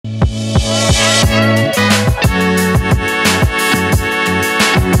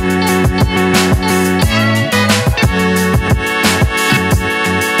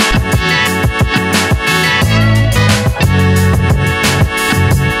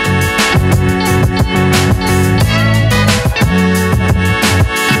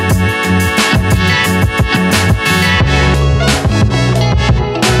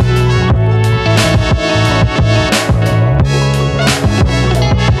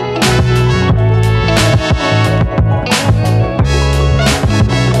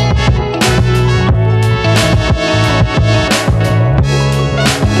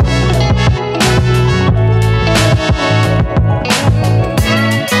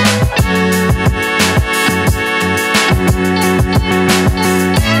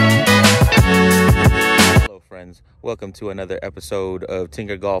Welcome to another episode of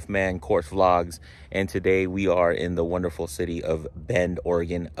Tinker Golf Man Course Vlogs, and today we are in the wonderful city of Bend,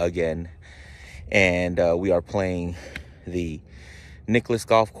 Oregon again, and we are playing the Nicklaus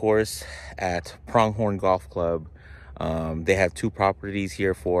Golf Course at Pronghorn Golf Club. They have two properties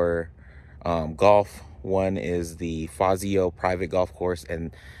here for golf. One is the Fazio private golf course,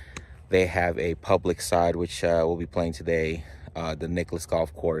 and they have a public side, which we'll be playing today, the Nicklaus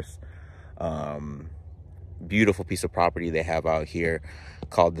Golf Course. Beautiful piece of property they have out here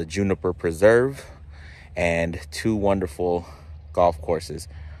called the Juniper Preserve, and two wonderful golf courses.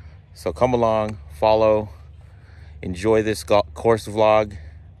 So come along, follow, enjoy this course vlog,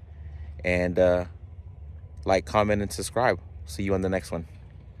 and like, comment, and subscribe. See you on the next one.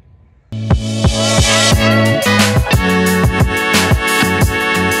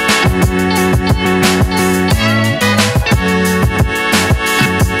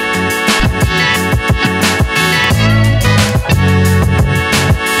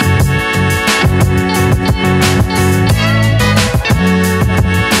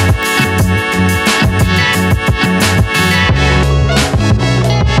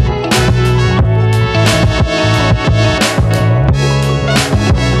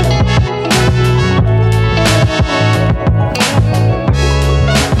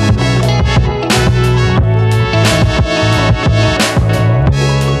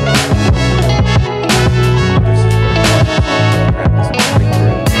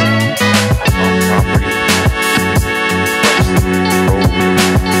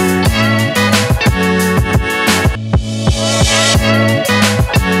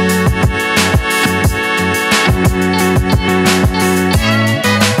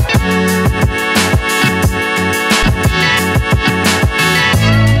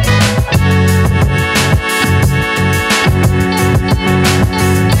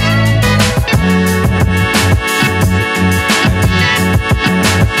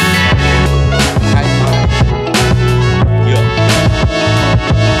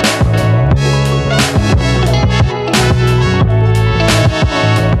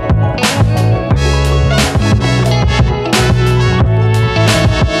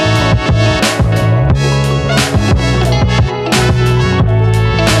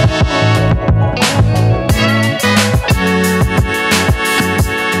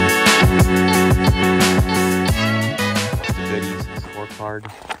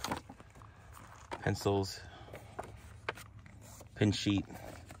 Pencils, pin sheet,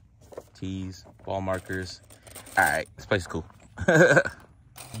 tees, ball markers. All right, this place is cool.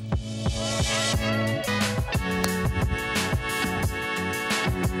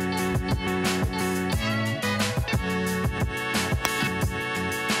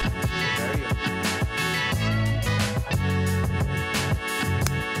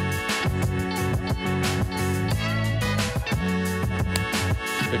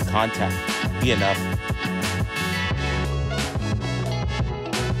 Good contact. Be enough.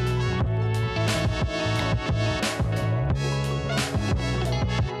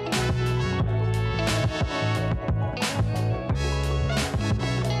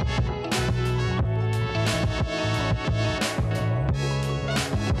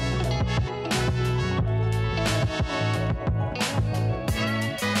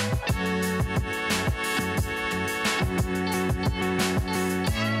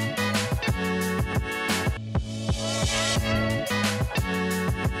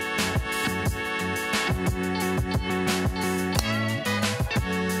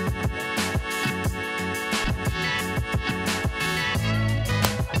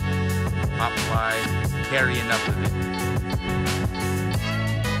 Carry enough of it.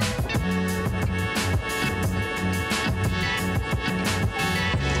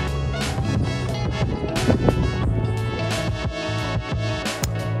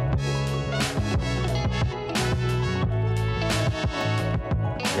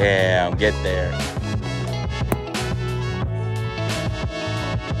 Damn, get there.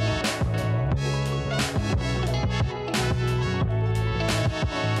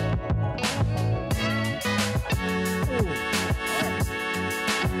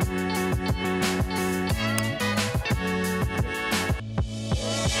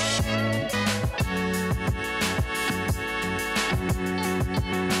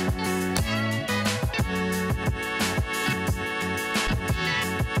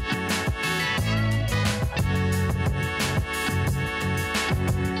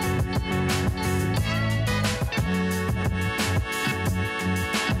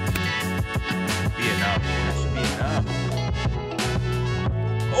 That should be enough.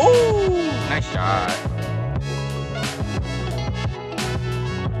 Oh, nice shot.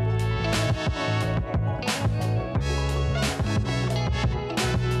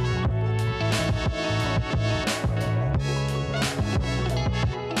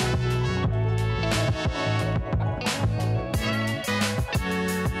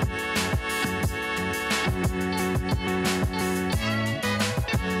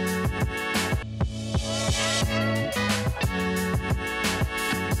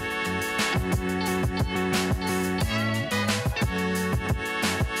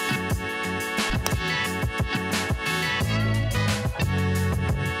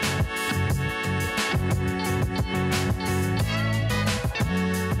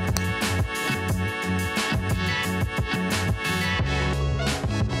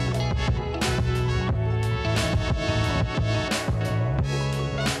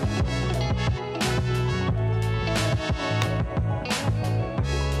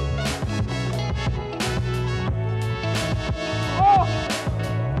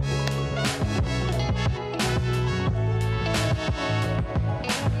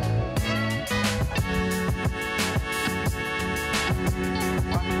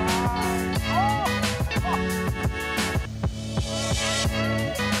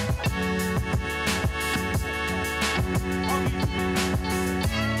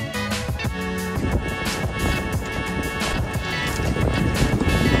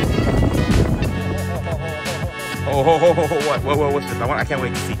 Oh, what's this? I can't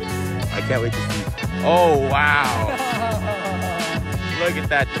wait to see. I can't wait to see. Oh, wow. Look at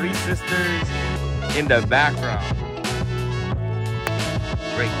that. 3 sisters in the background.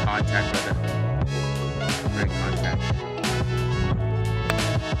 Great contact, brother. Great contact.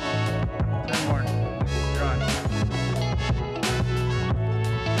 10 more. You're on.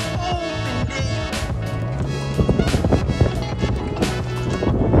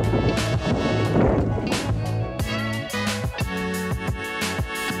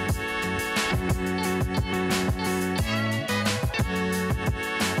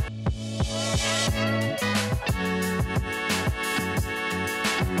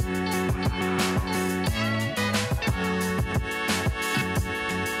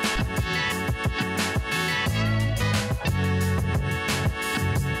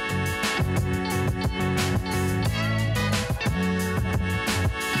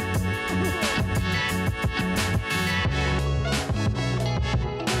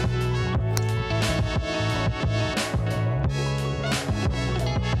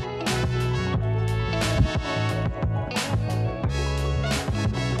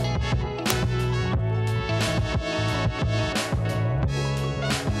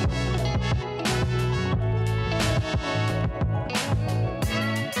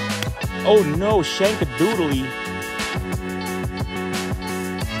 Oh no, shankadoodly.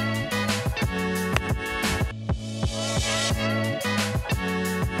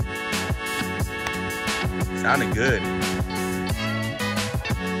 Sounded good.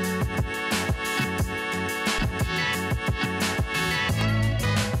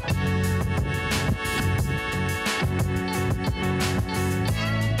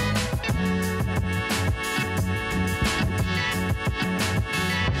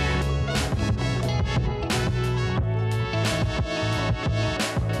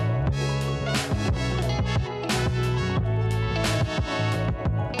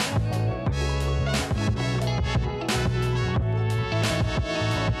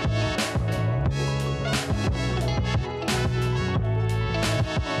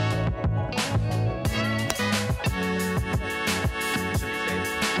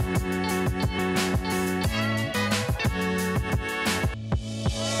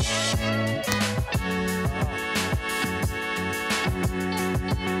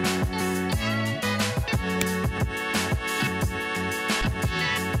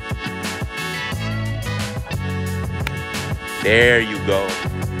 There you go.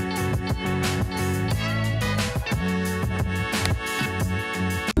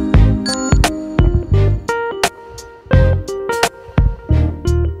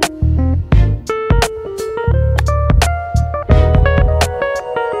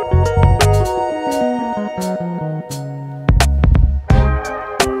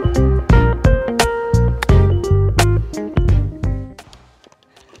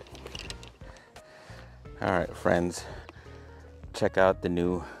 friends, check out the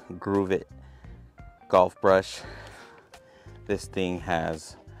new GrooveIt golf brush. This thing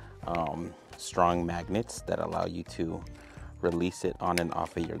has strong magnets that allow you to release it on and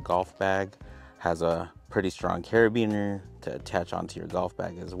off of your golf bag. Has a pretty strong carabiner to attach onto your golf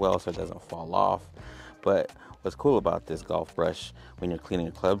bag as well, so it doesn't fall off. But what's cool about this golf brush, when you're cleaning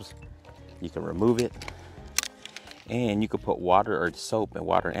your clubs, you can remove it and you can put water and soap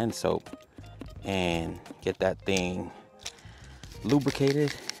and get that thing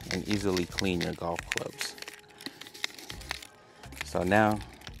lubricated and easily clean your golf clubs. So now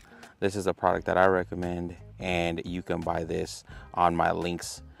this is a product that I recommend, and you can buy this on my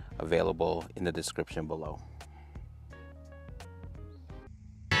links available in the description below.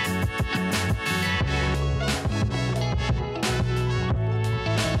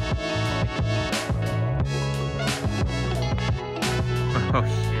 Oh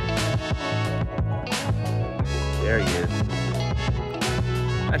shit. There he is.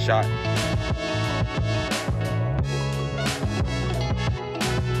 Nice shot.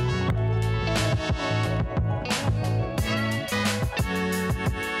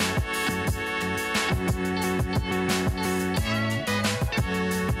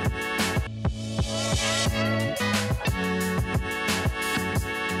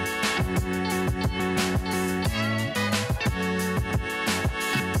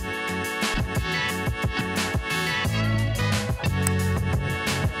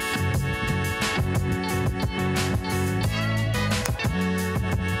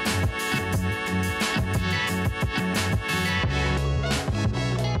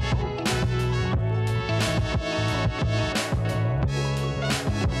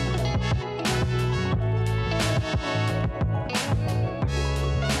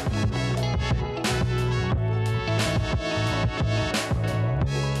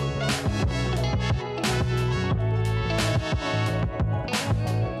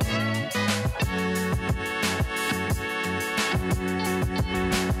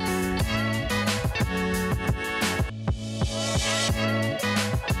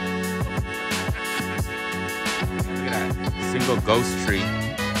 Single ghost tree,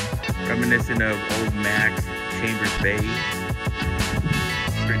 reminiscent of old Mac, Chambers Bay.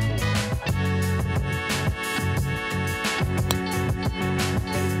 Pretty cool.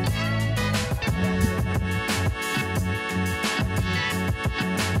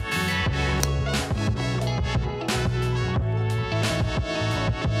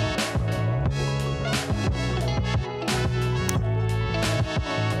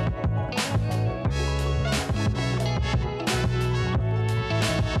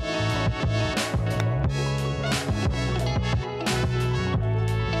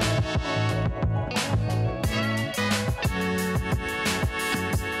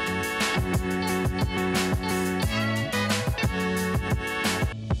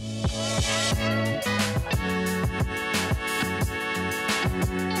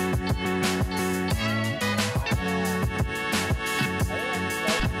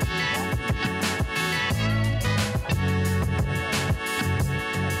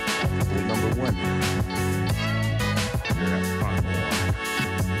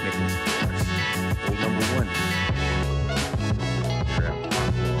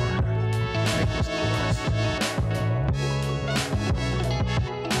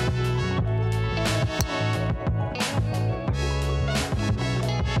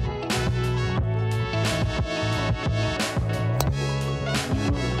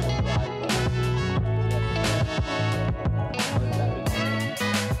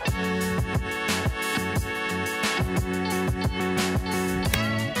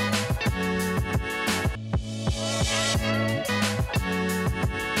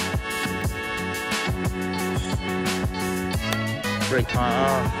 Break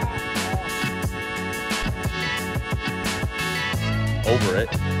over it.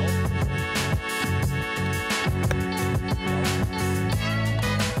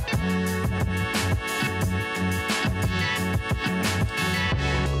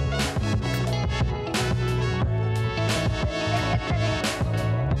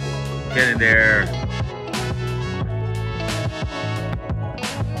 Get in there.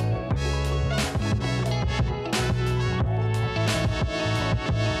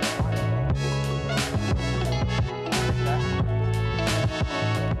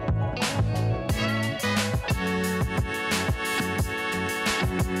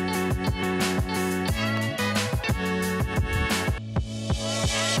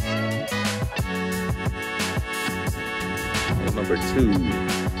 Number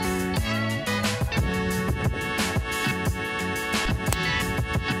 2.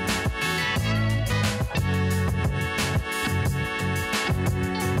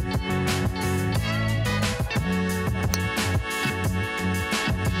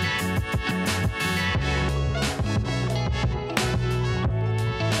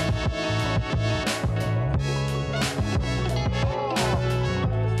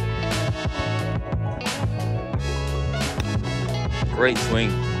 Great swing.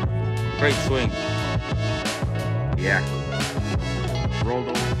 Great swing. Yeah. Rolled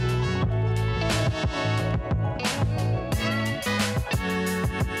over.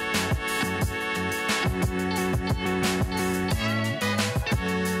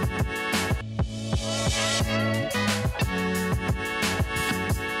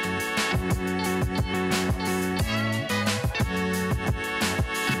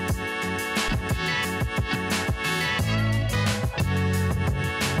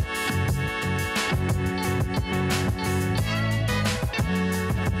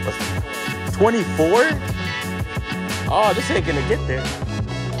 What's 24? Oh, this ain't gonna get there.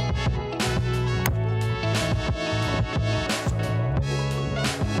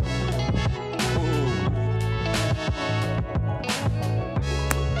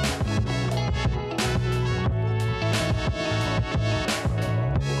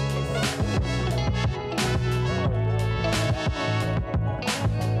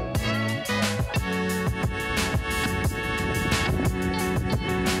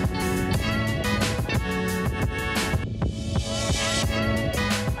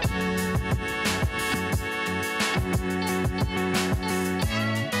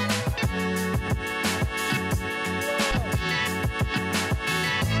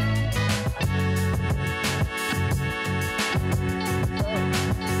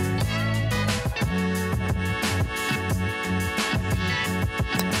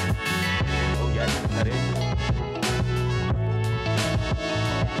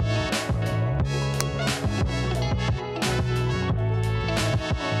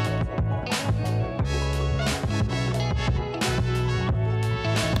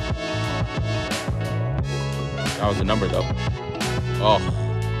 That was the number though. Oh.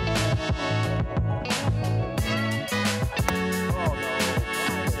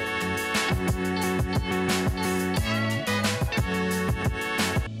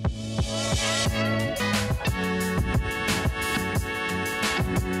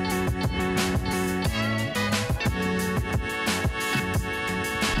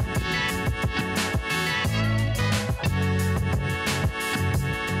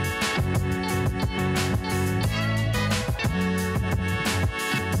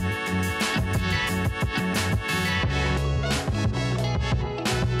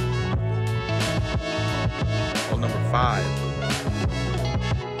 Number 5.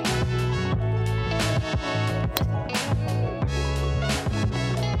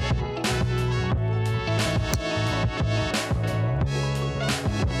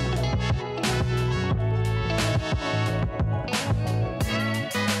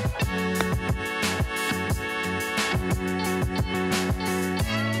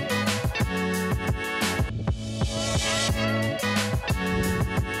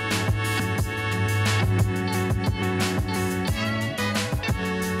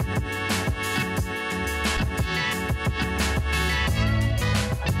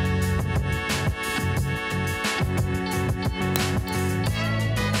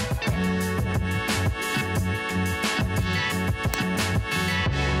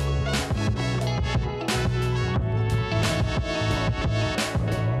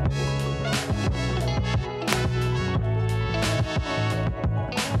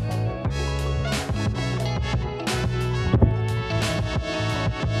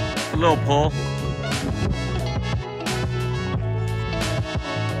 A little pull.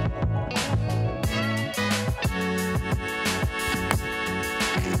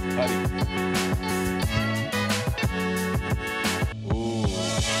 Ooh,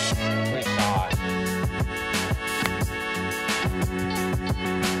 great shot.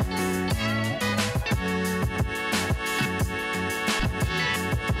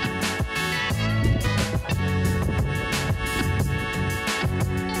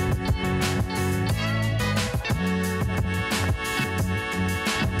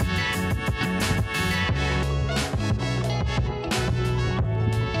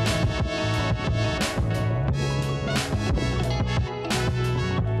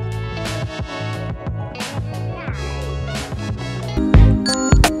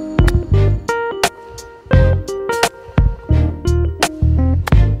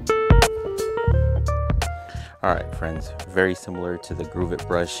 Alright friends, very similar to the GrooveIt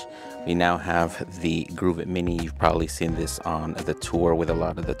brush, we now have the GrooveIt Mini. You've probably seen this on the tour with a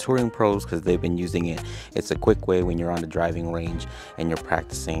lot of the touring pros because they've been using it. It's a quick way when you're on the driving range and you're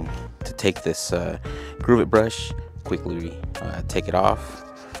practicing to take this GrooveIt brush, quickly take it off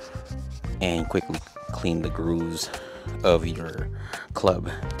and quickly clean the grooves of your club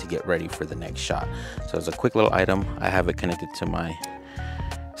to get ready for the next shot. So it's a quick little item. I have it connected to my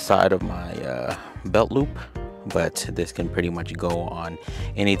side of my belt loop, but this can pretty much go on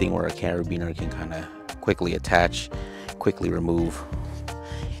anything where a carabiner can kind of quickly attach, quickly remove,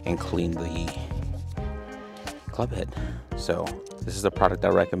 and clean the club head. So this is the product I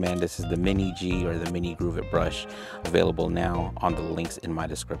recommend. This is the Mini G, or the Mini GrooveIt brush, available now on the links in my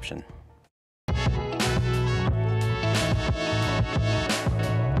description.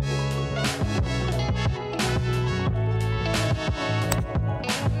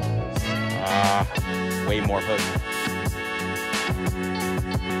 Way more hook.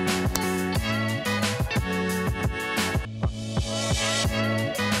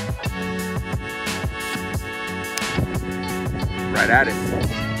 Right at it.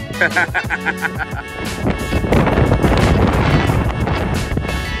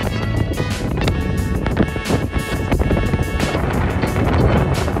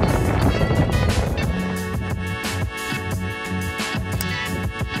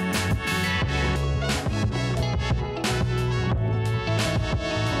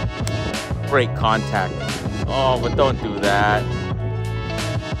 Break contact. Oh, but don't do that.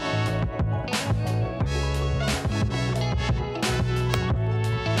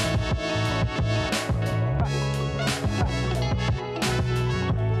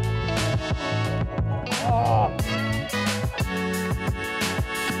 Oh.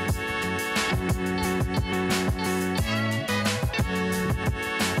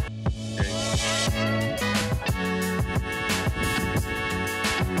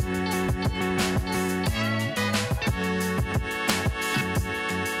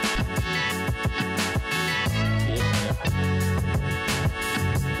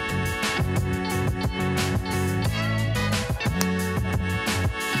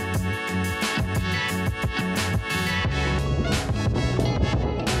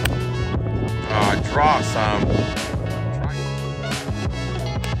 Draw some.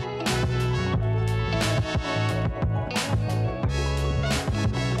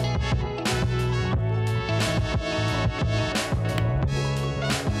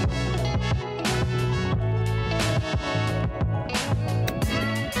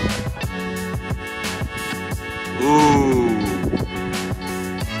 Ooh.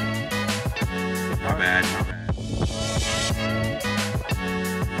 Not bad, not bad.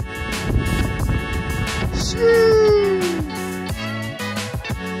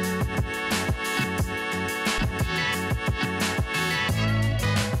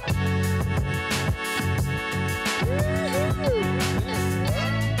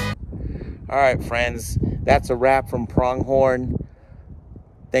 All right, friends, that's a wrap from Pronghorn.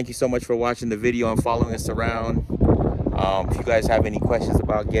 Thank you so much for watching the video and following us around. If you guys have any questions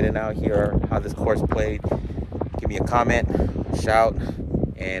about getting out here or how this course played, give me a comment, shout,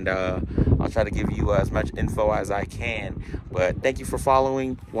 and I'll try to give you as much info as I can. But thank you for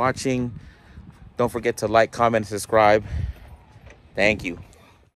following, watching. Don't forget to like, comment, and subscribe. Thank you.